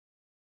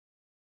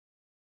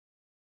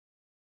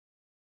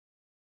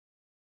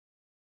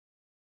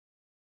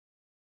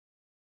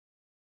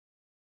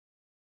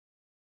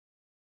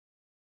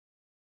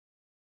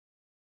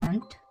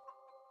present,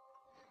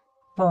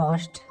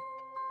 past,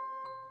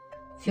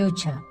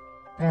 future.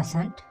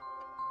 Present,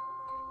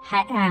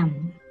 I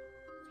am.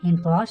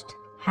 In past,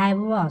 I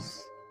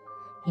was.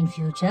 In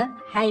future,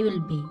 I will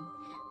be.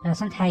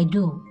 Present, I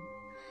do.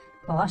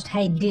 Past,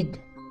 I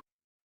did.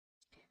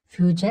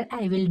 Future,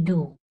 I will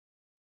do.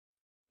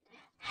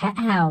 I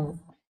have.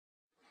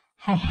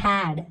 I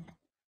had.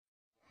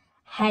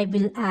 I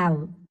will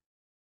have.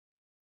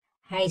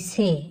 I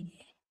say.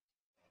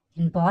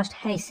 In past,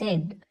 I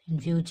said. In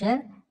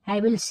future, I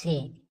will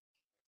say.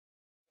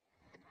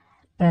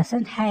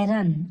 Present, I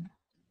run.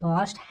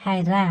 Past,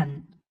 I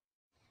ran.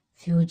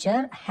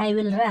 Future, I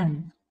will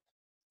run.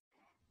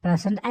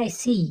 Present, I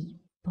see.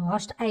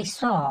 Past, I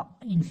saw.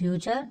 In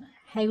future,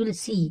 I will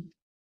see.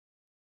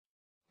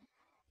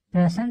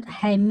 Present,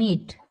 I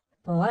meet.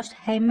 Past,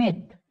 I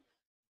met.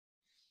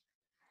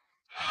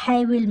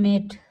 I will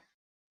meet.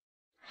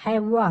 I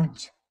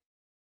watch.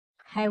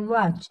 I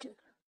watched.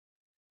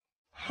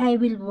 I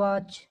will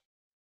watch.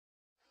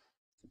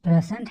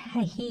 Present,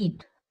 I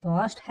eat.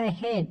 Past, I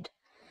ate.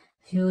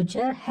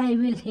 Future, I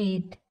will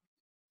eat.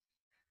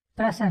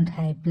 Present,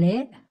 I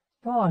play.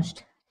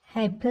 Past,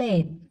 I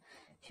played.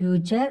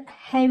 Future,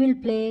 I will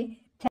play.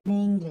 In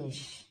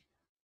English.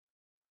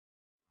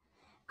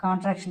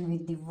 Contraction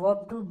with the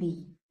verb to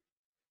be.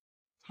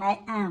 I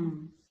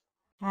am.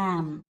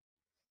 Am.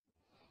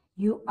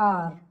 You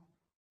are.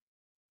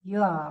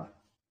 Your.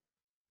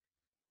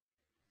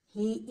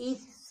 He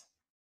is.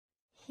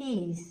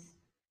 His.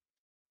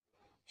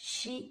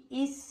 She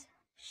is.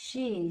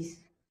 She's.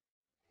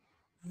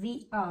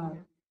 We are.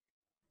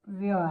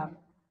 We are.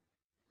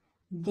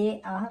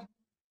 They are.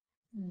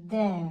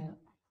 There.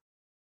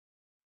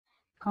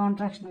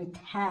 Contraction with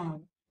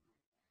have.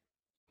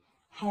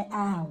 I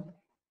have.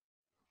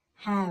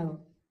 Have.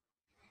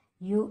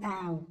 You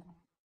have.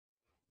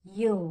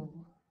 You.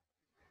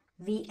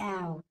 We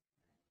have.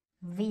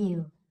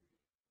 We.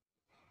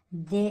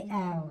 They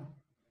have.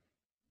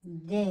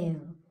 They.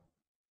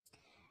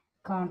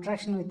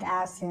 Contraction with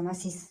as, same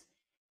as is.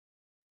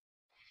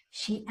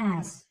 She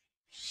has.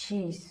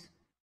 She's.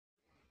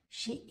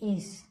 She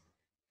is.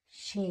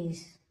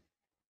 She's.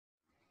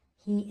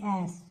 He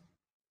has.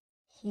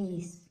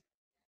 He's.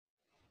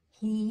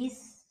 He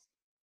is.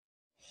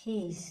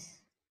 His.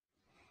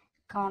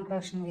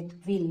 Contraction with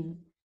will.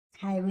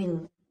 I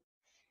will.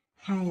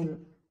 I'll.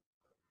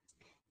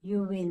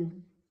 You will.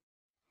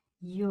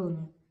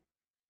 You'll.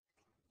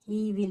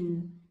 He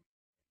will.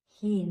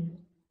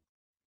 He'll.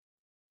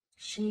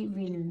 She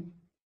will.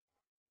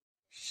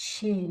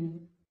 She'll.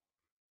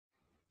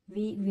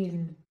 We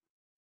will.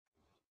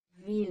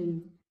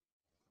 Will.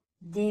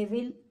 They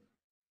will.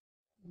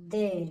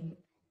 They'll.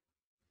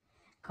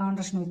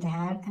 Contraction with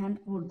had and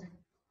would.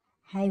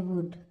 I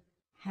would.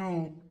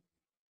 Had.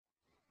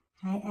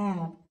 I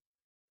have.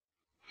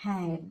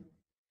 Had.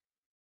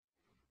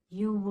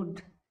 You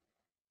would.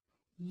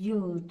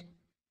 You'd.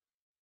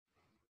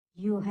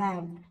 You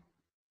had.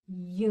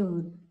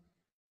 You'd.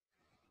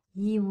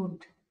 He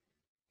would.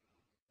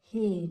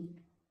 He'd.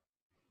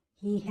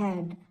 He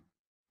had.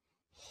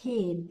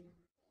 He'd.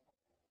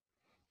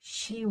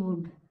 She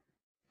would.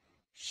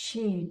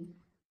 She'd.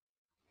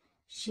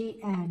 She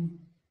had.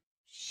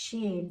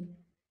 She'd.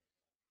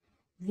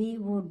 We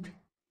would.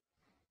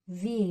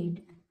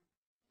 We'd.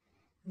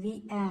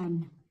 We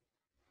had.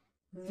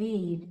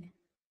 We'd.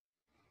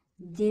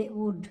 They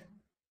would.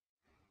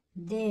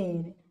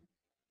 They'd.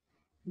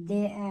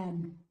 They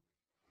had.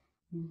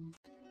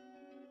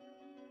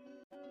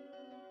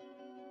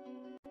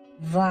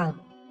 Verb.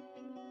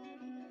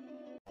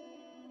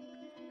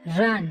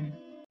 Run.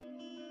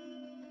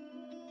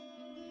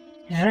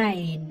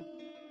 Ride.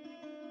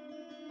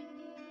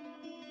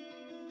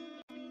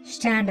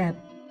 Stand up.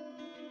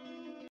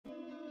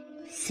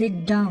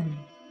 Sit down.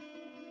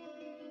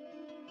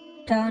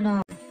 Turn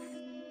off.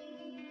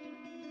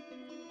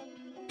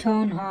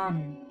 Turn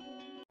on.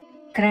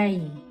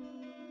 Cry.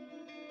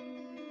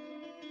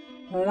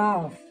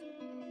 Laugh.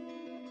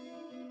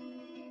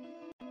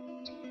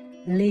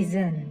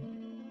 Listen.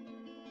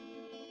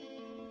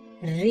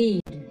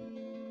 Read.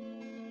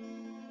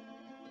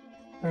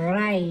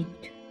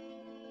 Write.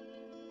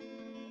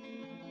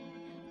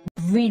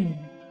 Win.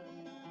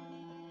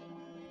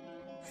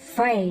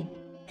 Fight.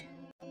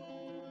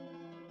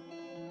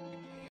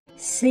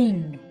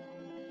 Sing.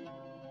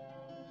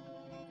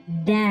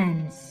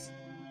 Dance.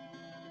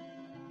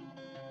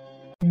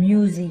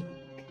 Music.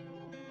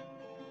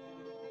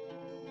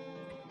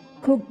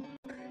 Cook.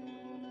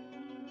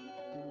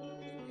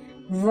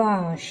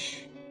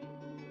 Wash.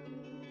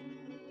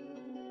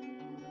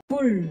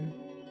 Pull.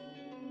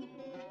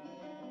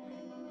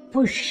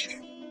 Push.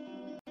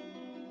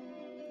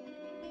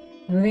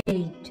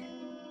 Wait.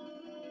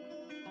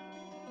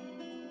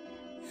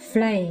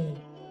 Fly.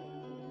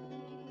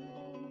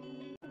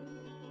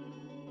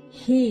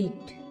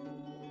 Heat.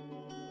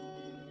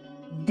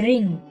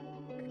 Drink.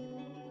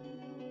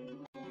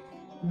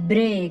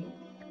 Break.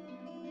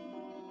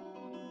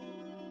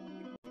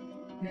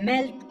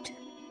 Melt.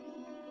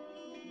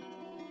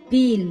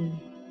 Peel.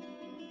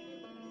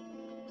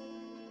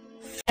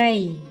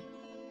 Fry.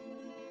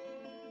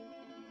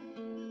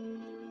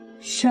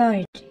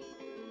 shirt,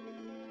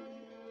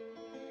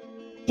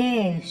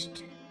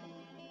 taste,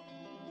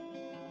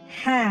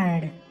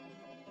 had,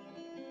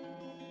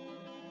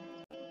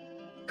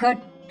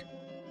 cut,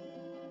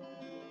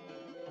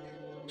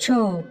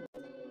 chop,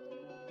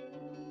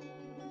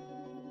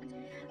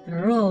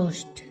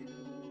 roast,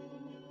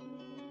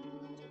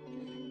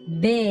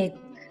 bake,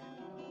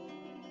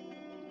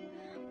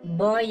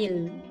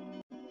 boil,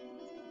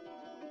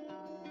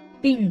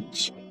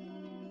 pinch.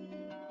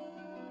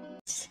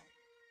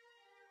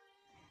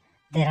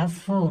 There are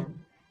four: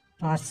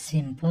 past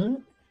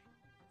simple,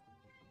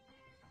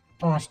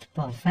 past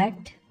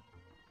perfect,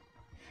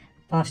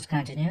 past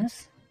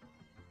continuous,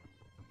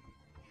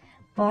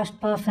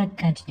 past perfect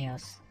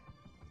continuous.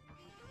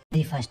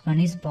 The first one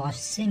is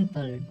past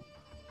simple.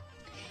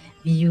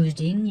 We used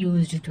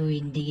to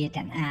indicate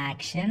an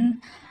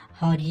action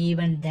or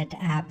event that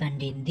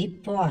happened in the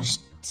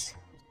past.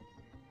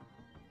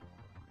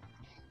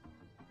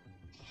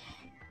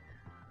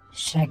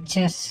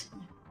 Structures: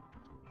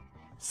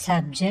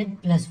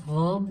 subject plus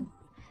verb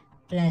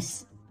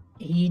plus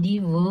ed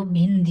verb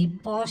in the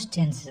past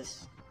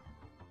tenses.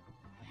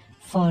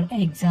 For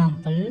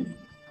example,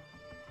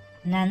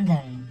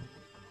 Nandan,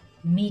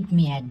 meet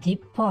me at the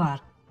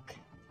park.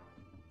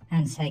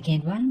 And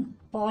second one,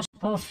 past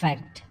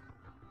perfect.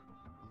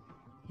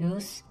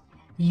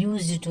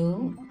 Used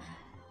to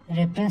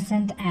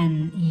represent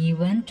an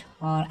event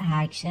or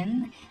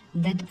action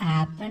that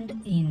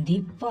happened in the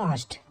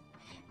past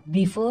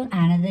before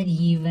another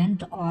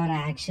event or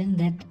action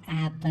that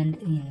happened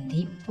in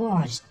the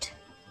past.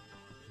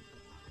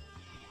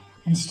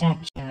 And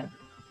structure: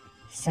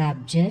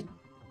 subject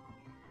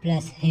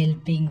plus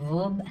helping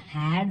verb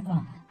had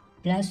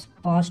plus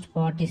past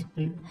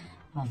participle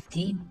of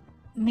the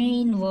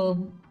main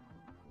verb.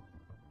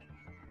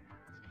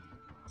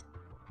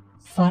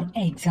 For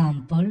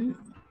example,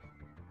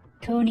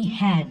 Tony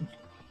had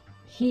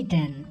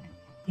eaten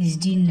his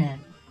dinner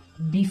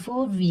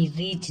before we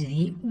reached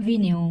the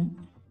venue.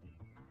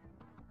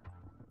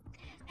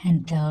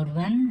 And third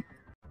one,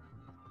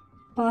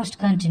 past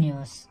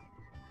continuous.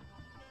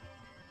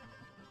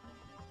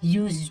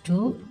 Used to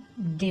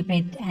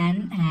depict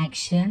an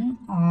action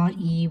or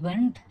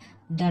event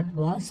that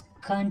was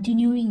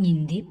continuing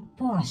in the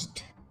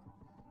past.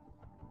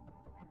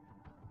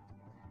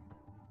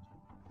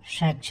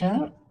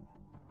 Structure: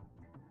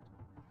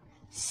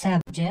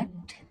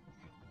 subject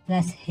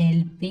plus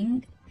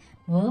helping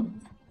verb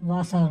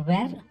was or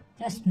were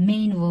plus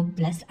main verb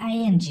plus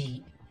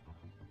ing.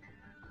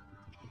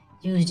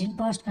 Used in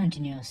past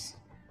continuous.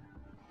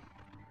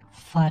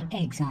 For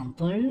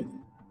example,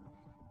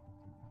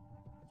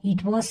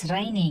 it was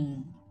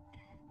raining.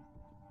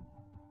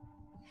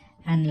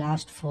 And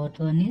last fourth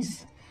one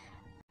is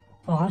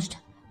past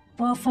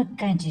perfect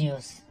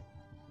continuous.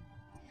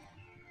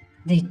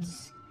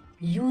 This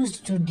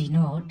used to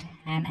denote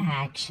an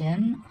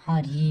action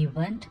or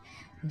event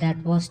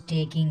that was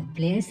taking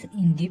place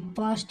in the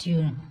past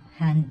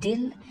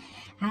until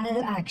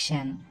another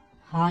action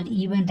or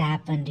event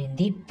happened in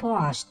the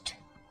past.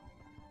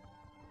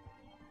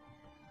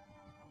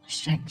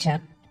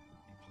 Structure: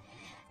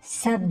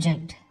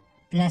 subject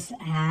plus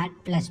had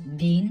plus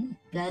been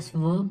plus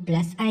verb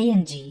plus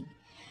ing.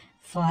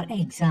 For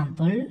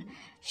example,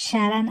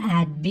 Sharon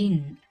had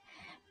been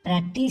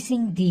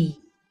practicing the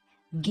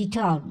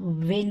guitar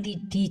when the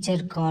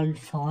teacher called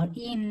for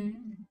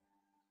him.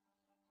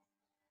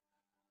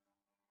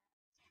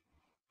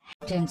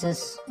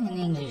 Tenses in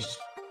English: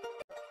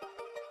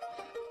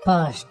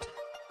 past,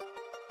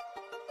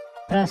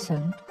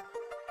 present,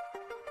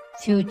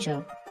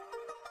 future.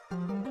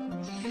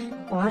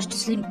 Past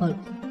simple,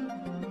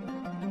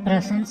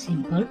 present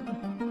simple,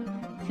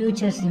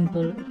 future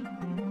simple.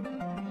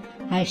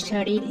 I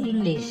studied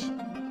English.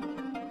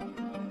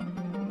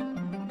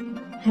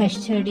 I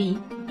study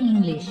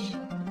English.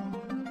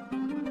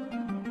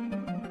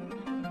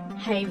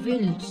 I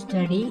will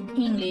study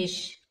English.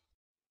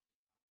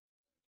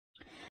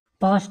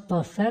 Past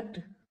perfect,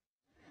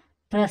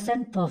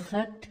 present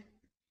perfect,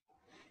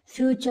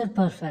 future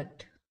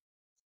perfect.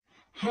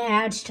 I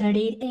had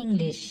studied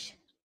English.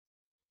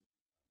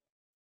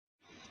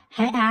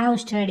 I have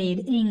studied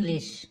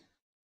English.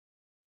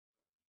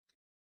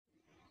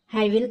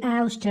 I will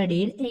have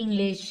studied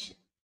English.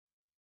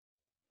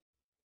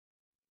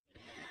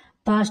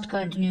 Past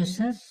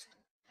continuous,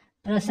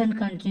 present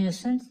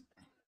continuous,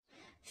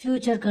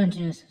 future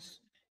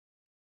continuous.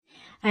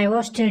 I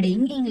was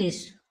studying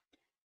English.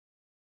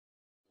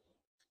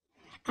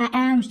 I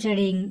am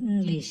studying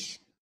English.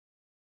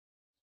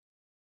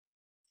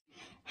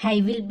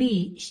 I will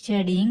be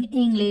studying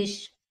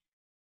English.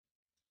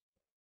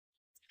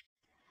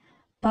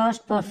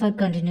 Past perfect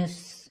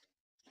continuous,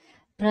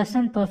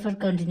 present perfect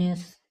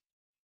continuous,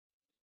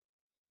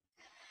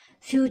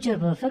 future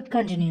perfect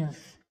continuous.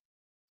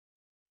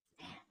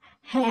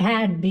 I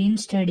had been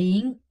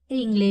studying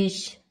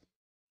English.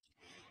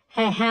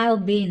 I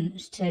have been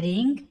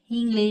studying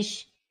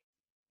English.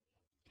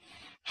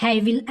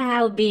 I will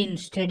have been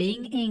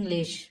studying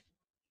English.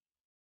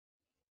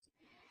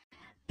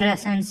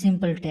 Present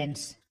simple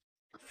tense.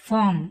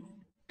 Form: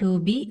 to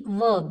be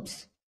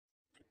verbs.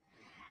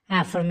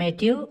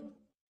 Affirmative,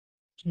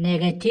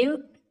 negative,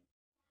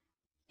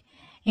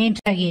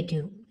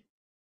 interrogative.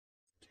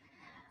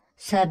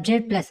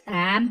 Subject plus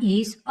am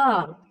is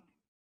are.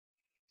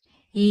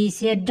 He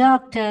is a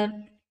doctor.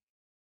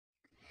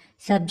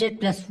 Subject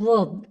plus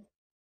verb.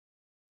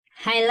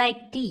 I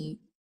like tea.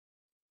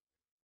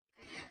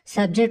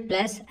 Subject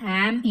plus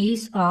am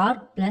is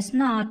or plus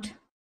not.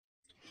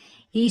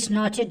 He is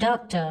not a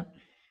doctor.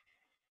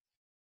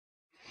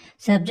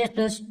 Subject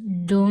plus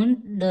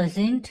don't,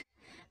 doesn't,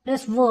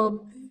 plus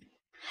verb.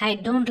 I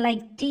don't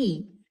like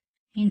tea.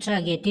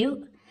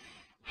 Interrogative.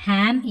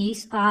 Ham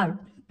is or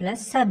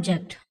plus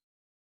subject.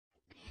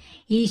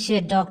 Is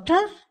a doctor?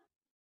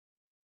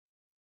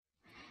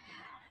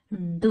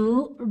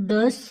 Do,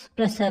 does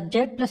plus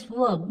subject plus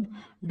verb.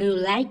 Do you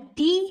like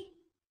tea?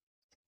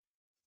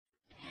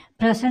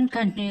 Present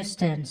continuous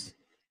tense.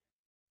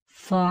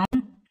 Form.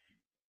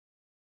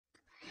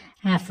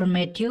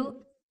 Affirmative.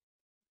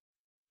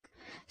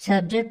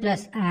 Subject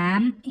plus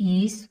am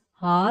is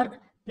or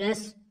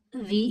plus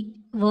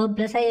verb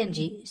plus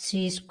ing.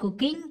 She is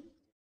cooking.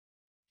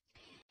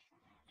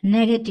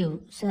 Negative.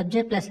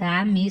 Subject plus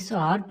am is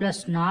or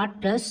plus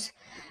not plus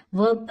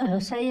verb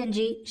plus ing.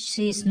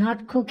 She is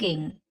not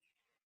cooking.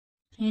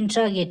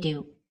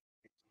 Interrogative.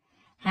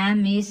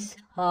 Am is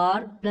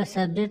or plus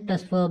subject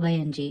plus verb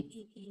ing.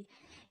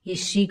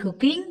 Is she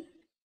cooking?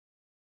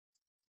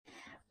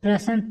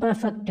 Present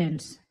perfect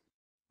tense.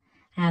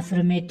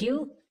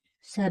 Affirmative.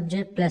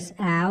 Subject plus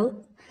have,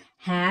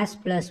 has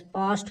plus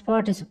past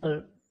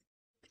participle.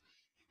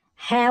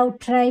 Have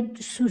tried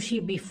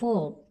sushi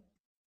before.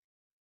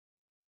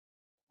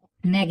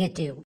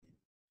 Negative.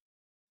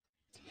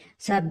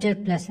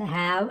 Subject plus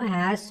have,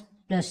 has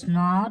plus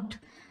not,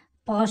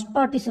 past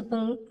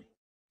participle.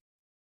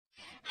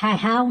 I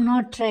have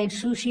not tried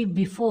sushi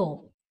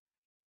before.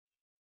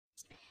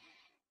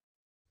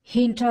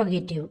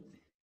 Interrogative.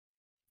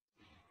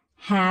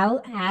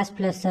 Have as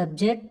plus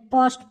subject,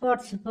 past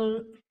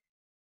participle.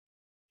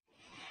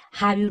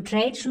 Have you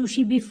tried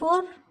sushi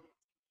before?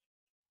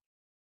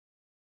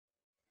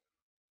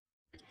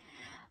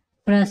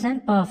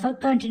 Present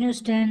perfect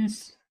continuous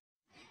tense.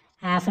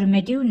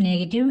 Affirmative,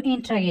 negative,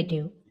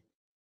 interrogative.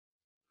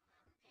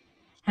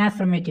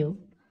 Affirmative.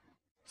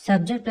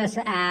 Subject plus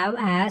have,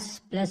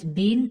 as plus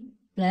been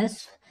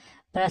plus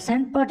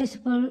present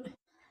participle.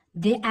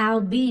 They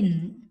have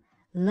been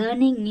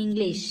learning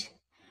English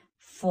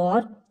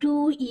for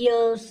 2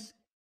 years.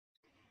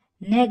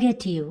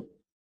 Negative.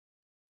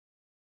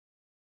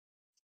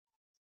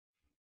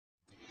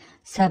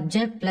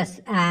 Subject plus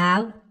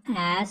have,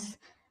 as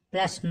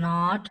plus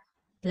not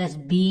plus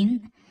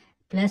been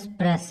plus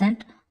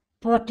present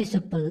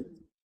participle.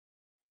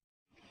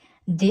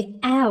 They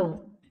have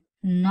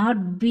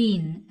not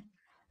been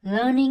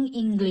learning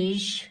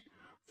English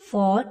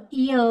for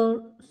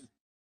years.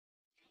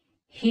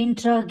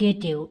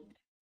 Interrogative.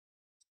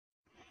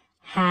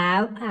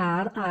 Have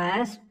are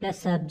as plus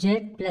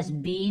subject plus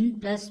been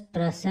plus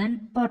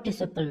present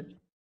participle.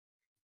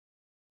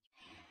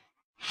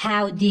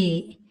 Have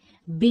they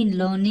been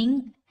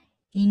learning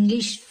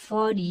English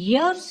for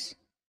years?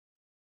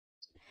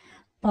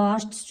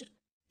 Past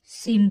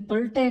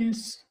simple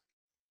tense.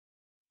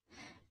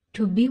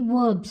 To be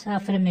verbs.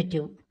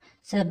 Affirmative.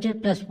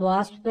 Subject plus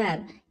was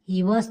where.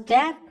 He was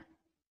there.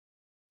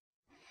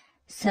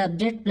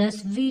 Subject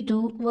plus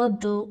V2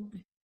 verb 2.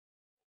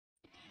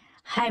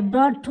 I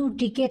bought 2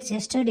 tickets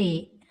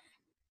yesterday.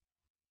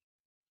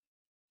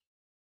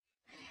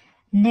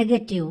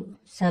 Negative.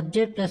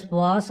 Subject plus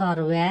was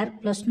or were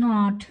plus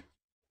not.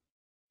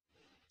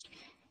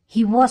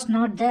 He was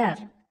not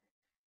there.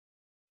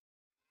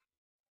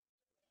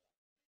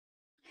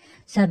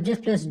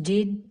 Subject plus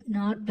did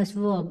not plus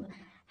verb.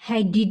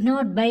 I did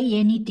not buy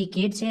any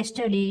tickets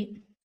yesterday.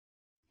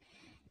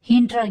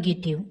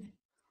 Interrogative.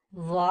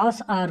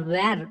 Was or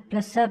were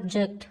plus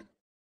subject.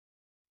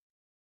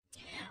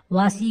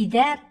 Was he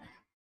there?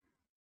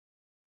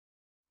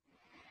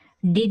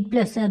 Did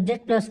plus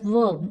subject plus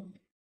verb.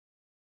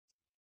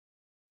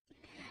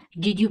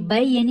 Did you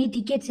buy any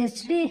tickets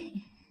yesterday?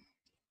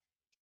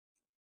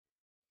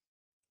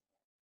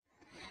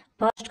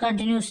 Past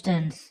continuous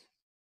tense.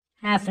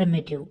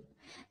 Affirmative.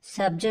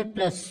 Subject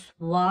plus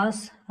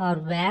was or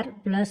were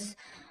plus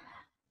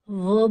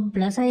verb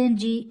plus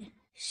ing.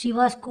 She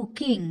was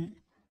cooking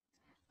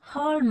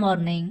all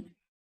morning.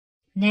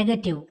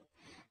 Negative.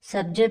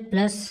 Subject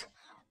plus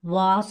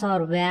was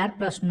or were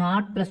plus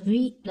not plus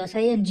v plus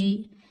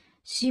ing.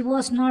 She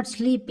was not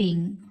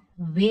sleeping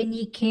when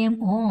he came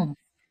home.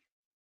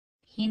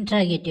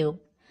 Interrogative.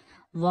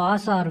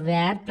 Was or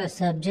were plus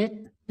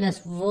subject plus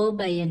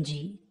verb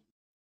ing.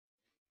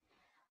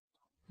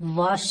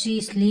 Was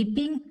she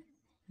sleeping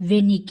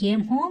when he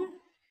came home?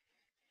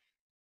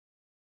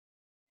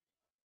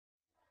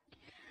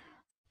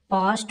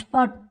 Past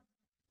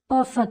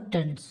perfect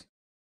tense.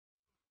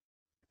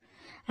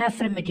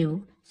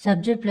 Affirmative.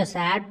 Subject plus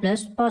had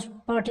plus past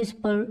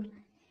participle.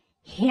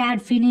 He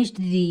had finished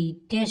the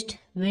test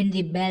when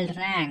the bell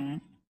rang.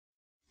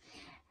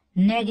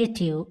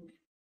 Negative.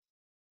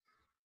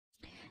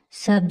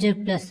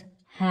 Subject plus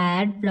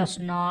had plus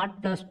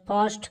not plus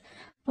past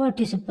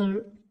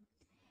participle.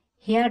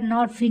 He had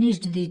not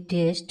finished the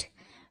test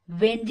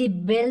when the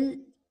bell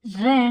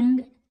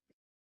rang.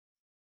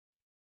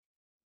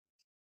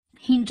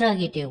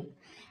 Interrogative.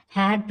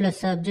 Had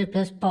plus subject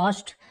plus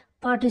past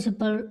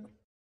participle.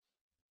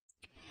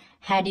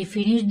 Had he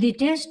finished the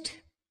test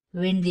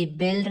when the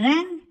bell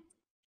rang?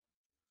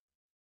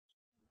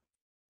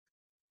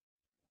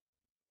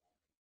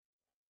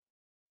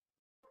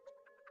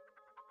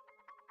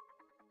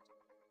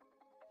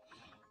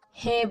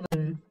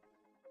 Able,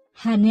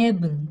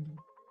 unable,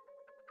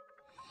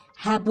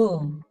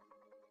 above,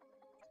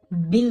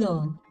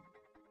 below,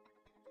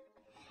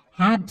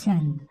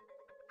 absent,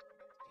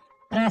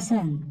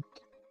 present,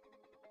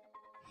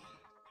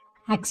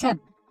 accept,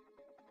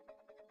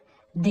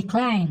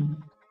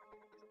 decline,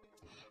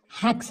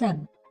 accept,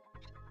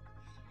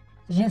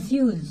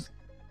 refuse,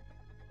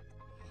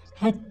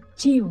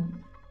 achieve,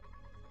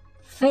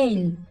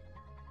 fail,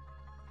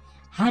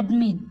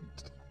 admit,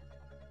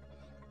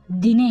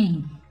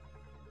 deny,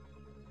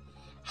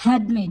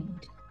 admit,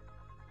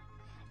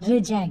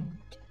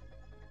 reject,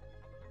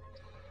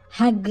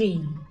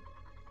 agree,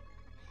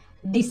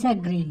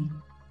 disagree,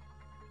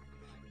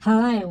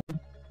 alive,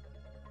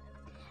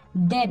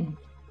 dead,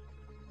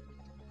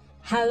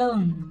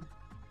 alone,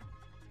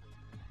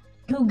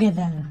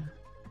 together,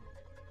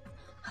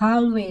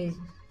 always,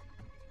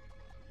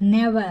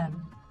 never,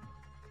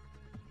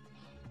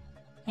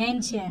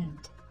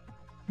 ancient,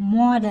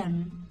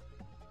 modern,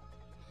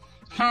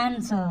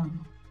 answer,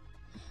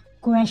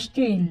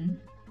 question,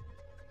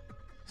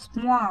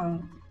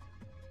 small,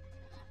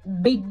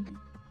 big,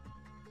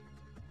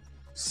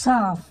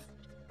 soft,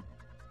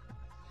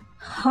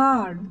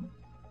 hard,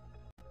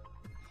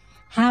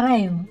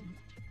 arrive,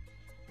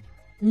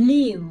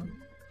 leave,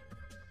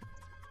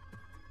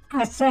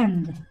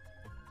 ascend,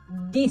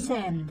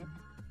 descend,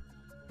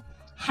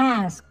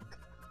 ask,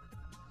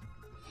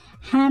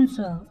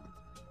 answer,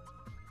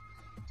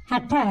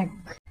 attack,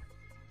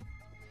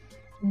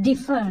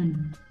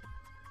 defend,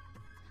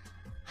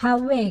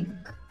 awake,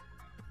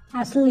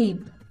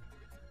 asleep,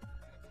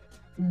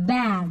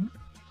 bad,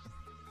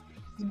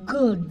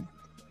 good,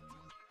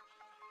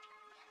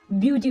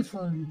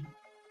 beautiful,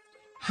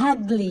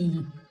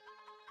 ugly,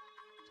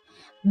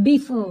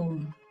 before,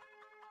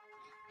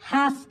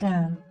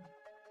 after,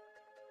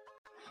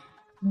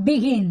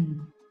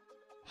 begin,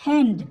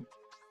 end,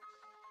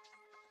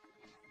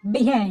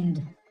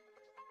 behind,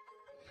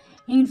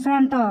 in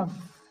front of,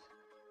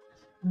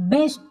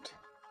 best,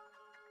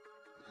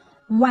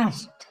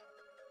 worst,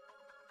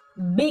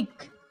 big,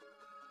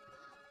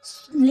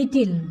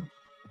 little,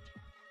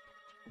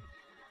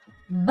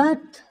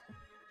 birth,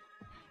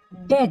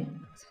 death,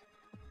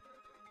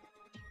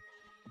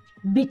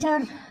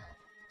 bitter,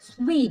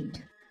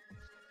 sweet,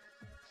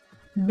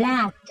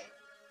 black,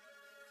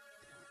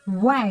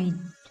 white,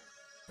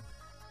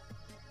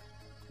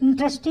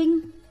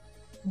 interesting,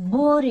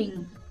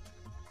 boring,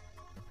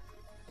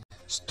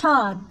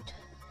 start,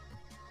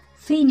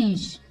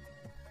 finish,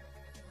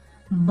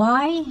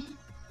 boy,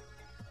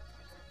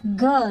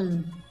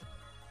 girl,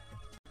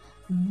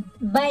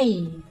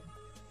 buy,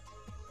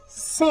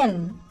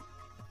 sell,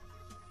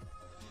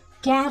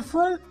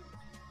 careful,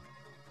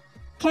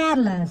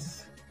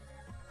 careless,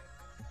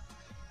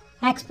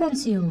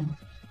 expensive,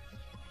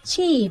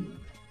 cheap,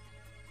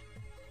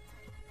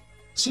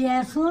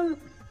 cheerful,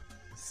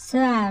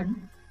 sad,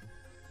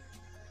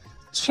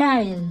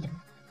 child,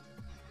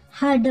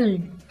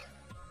 adult,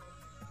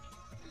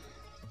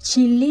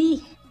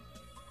 chilly,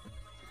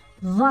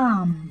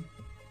 warm,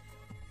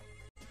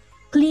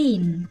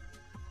 clean,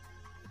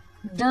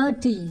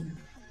 dirty,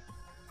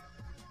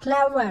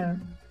 clever,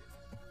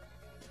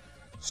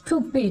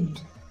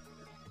 stupid,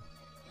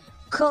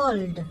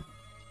 cold,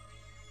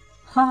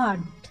 hot,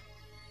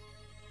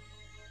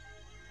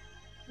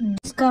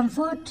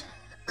 discomfort,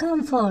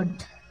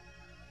 comfort,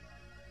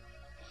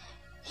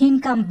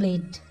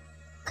 incomplete,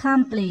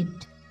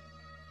 complete,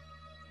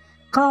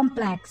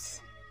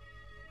 complex,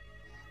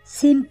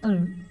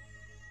 simple,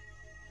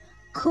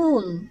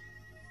 cool,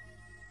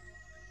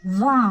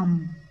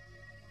 warm,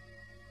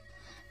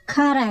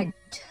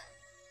 correct,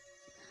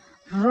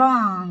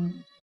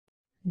 wrong.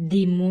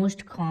 The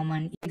most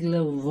common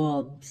irregular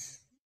verbs.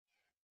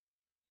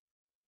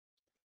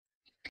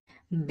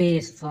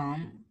 Base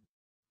form,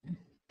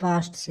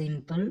 past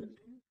simple,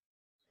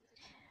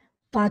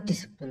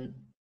 participle,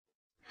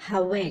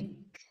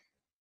 awake,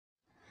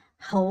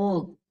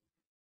 awoke,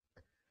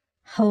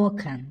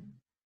 awoken,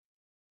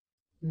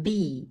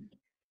 be,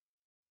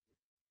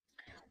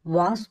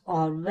 was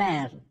or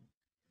were,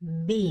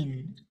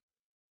 been,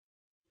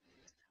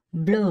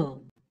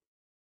 blow,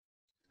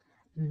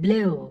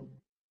 blew,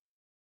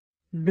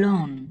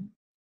 blown,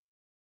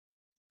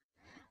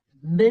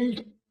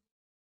 build,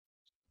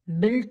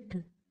 built,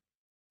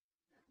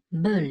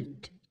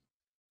 built,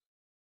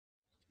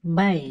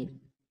 buy,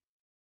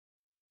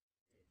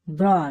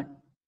 brought,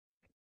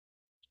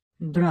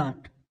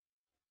 brought,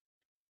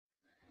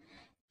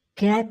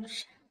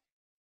 catch,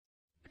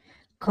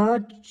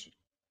 caught,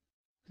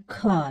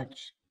 caught,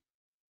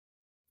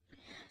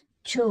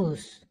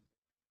 choose,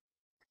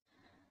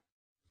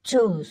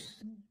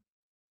 choose,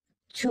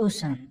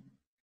 chosen,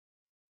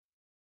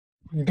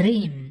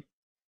 dream,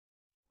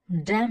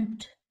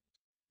 dreamt,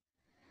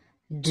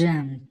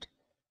 dreamt,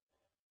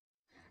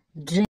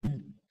 drink,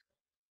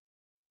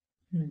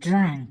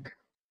 drank,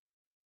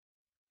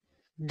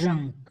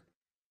 drunk,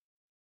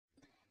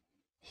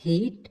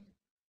 heat,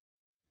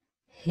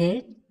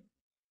 hit,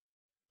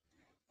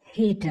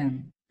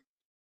 heaten,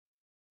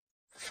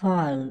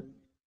 fall,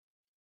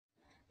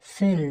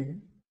 fill,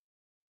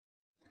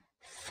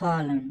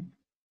 fallen,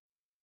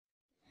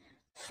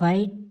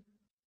 fight,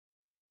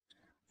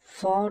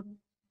 fought,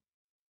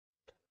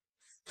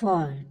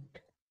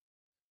 fought,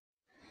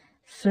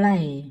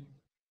 fly,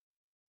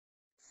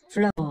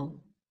 flow,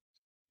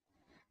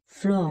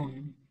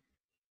 flown,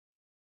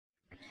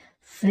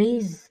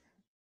 freeze,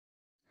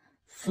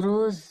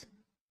 froze,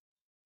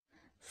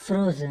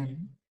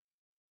 frozen,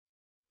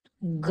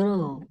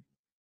 grow,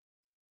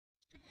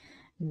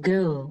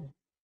 grow,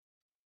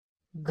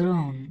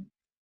 grown,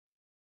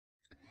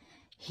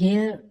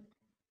 hear,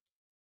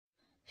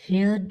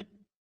 heard,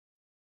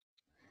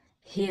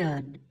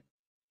 heard,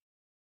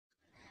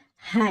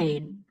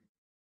 hide,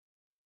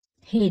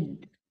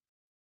 hid,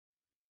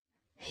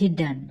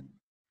 hidden,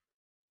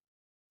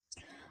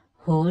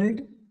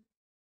 hold,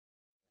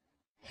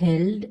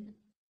 held,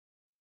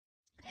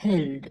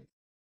 held,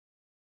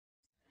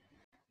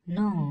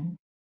 know,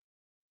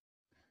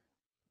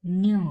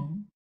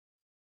 knew,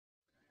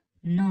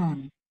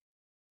 known,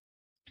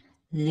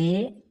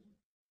 lay,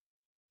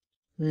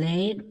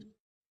 laid,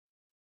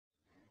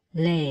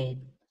 laid,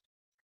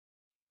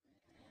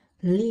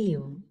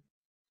 leave,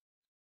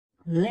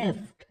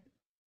 left,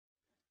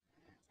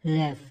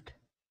 left,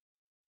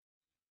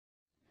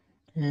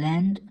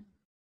 lend,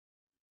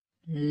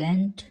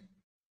 lent,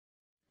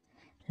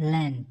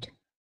 lent,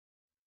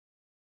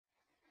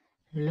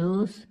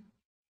 lose,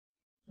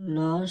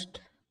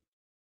 lost,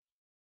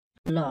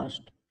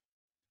 lost,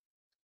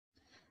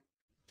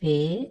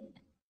 pay,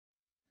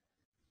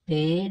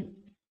 paid,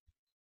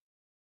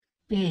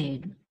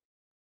 paid,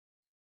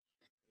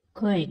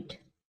 quit,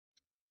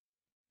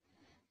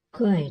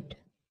 quit,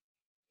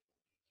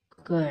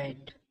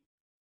 quit,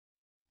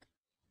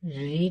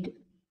 read,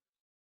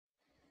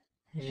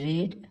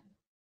 read,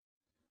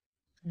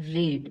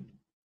 read,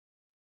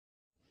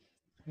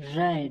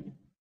 ride,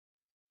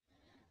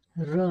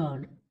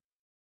 rode,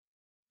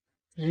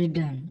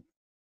 ridden,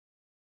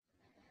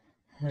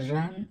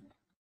 run,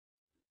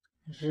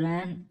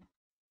 ran,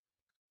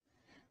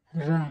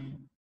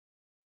 run,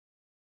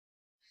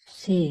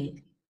 say,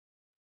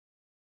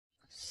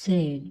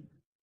 said,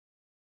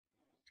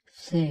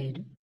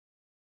 said,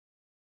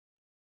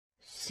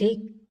 sick,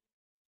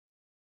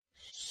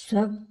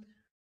 suck,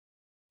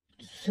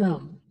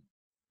 suck,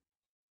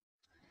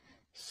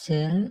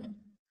 sell,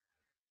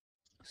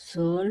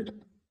 sold,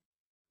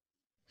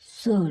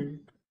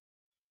 sold,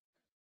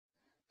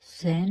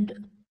 send,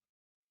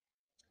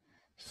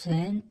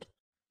 sent,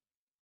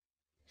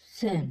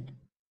 sent,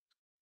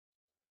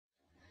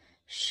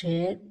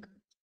 shake,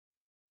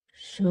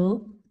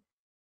 shook,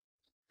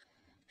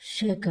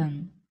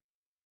 shaken,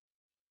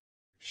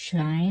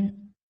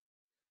 shine,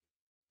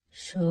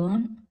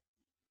 shone,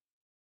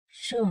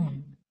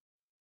 shown,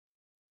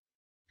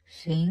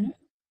 sing,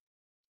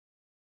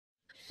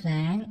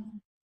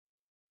 sang,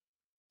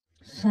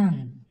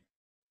 sung,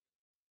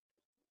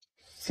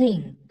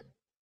 sink,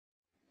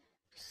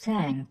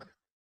 sank,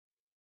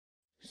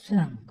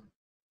 sunk,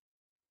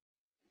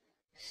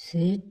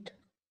 sit,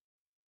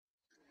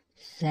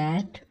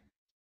 sat,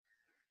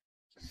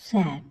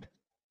 sat,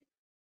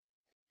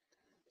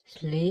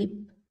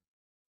 sleep,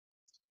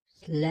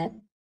 slept,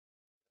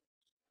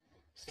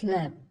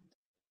 slept,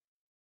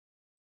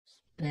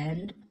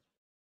 spend,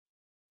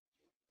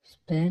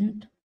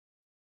 spent,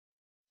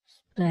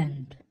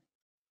 spent,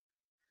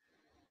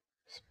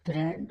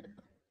 spread,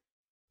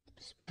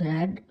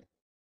 spread,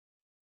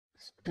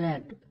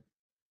 spread,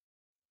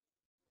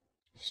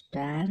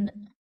 stand,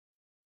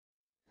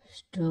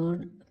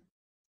 stood,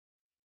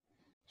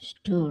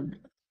 stood,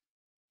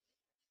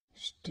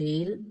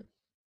 steal,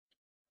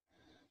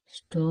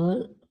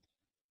 stole,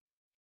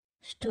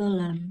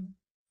 stolen.